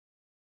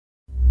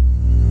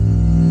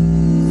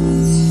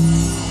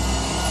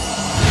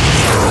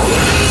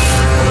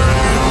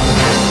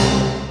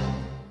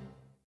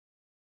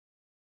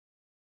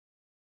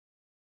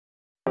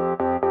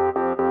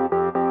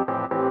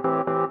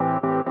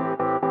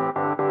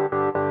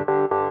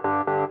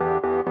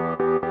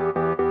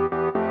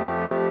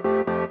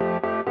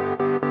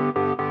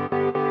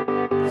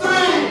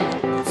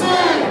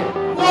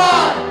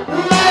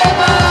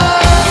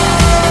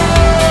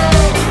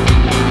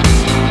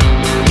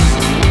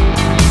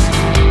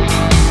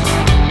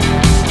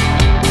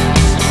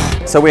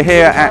So we're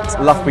here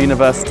at Loughborough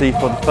University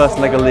for the first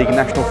Lego League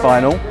National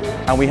Final,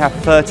 and we have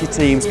 30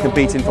 teams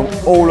competing from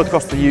all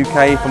across the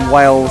UK, from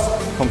Wales,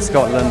 from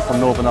Scotland, from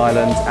Northern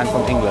Ireland and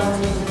from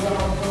England.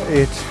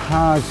 It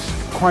has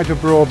quite a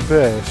broad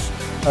base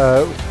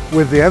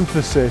with the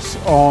emphasis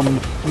on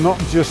not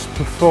just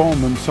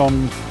performance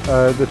on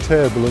the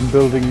table and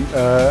building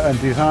and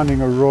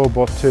designing a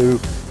robot to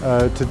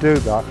do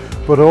that,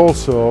 but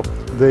also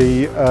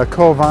the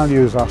core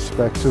values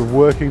aspects of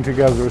working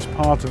together as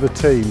part of a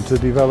team to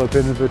develop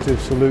innovative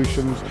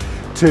solutions,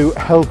 to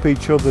help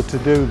each other to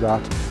do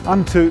that,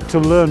 and to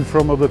learn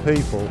from other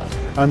people.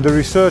 And the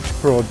research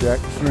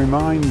project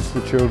reminds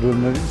the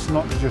children that it's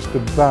not just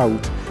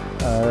about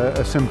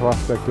a simple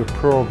aspect of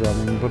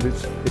programming, but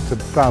it's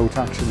about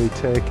actually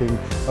taking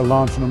a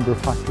large number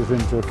of factors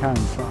into account.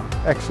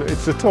 So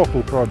it's a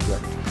total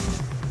project.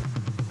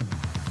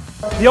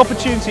 The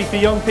opportunity for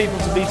young people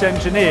to meet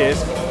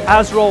engineers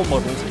as role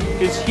models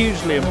is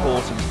hugely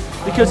important,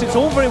 because it's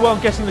all very well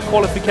getting the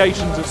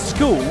qualifications at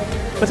school,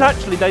 but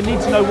actually they need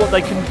to know what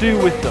they can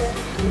do with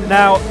them.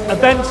 Now,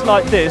 events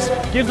like this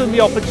give them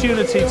the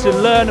opportunity to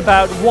learn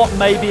about what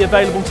may be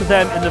available to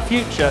them in the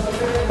future,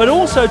 but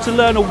also to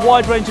learn a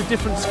wide range of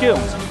different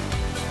skills.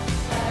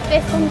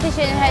 This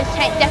competition has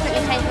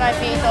definitely changed my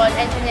views on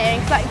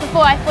engineering. So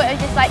before I thought it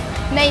was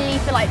just mainly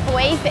for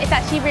boys, but it's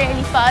actually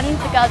really fun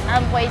for girls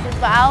and boys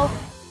as well.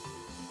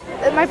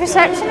 My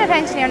perception of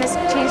engineering has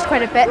changed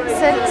quite a bit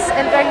since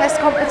entering this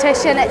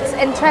competition. It's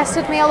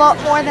interested me a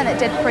lot more than it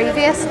did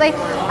previously,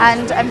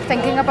 and I'm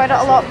thinking about it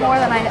a lot more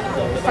than I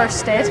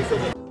first did.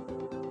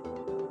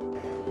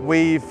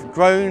 We've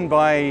grown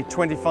by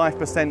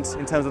 25%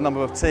 in terms of the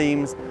number of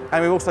teams,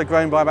 and we've also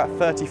grown by about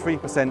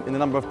 33% in the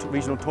number of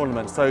regional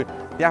tournaments. So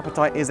the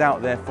appetite is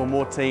out there for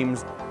more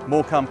teams,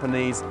 more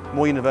companies,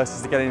 more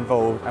universities to get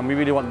involved, and we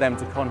really want them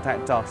to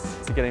contact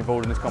us to get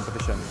involved in this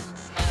competition.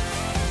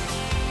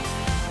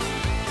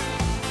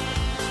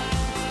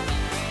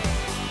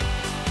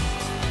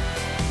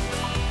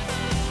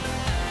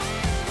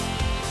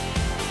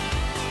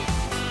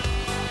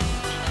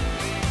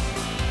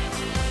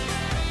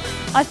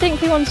 I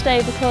think we won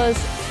today because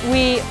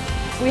we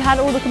had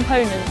all the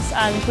components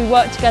and we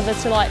worked together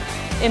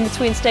to in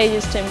between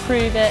stages to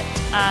improve it,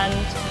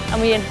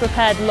 and we had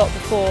prepared a lot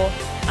before,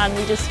 and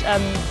we just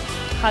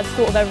had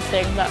thought of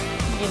everything that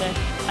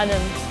and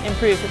then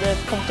improved at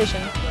the competition.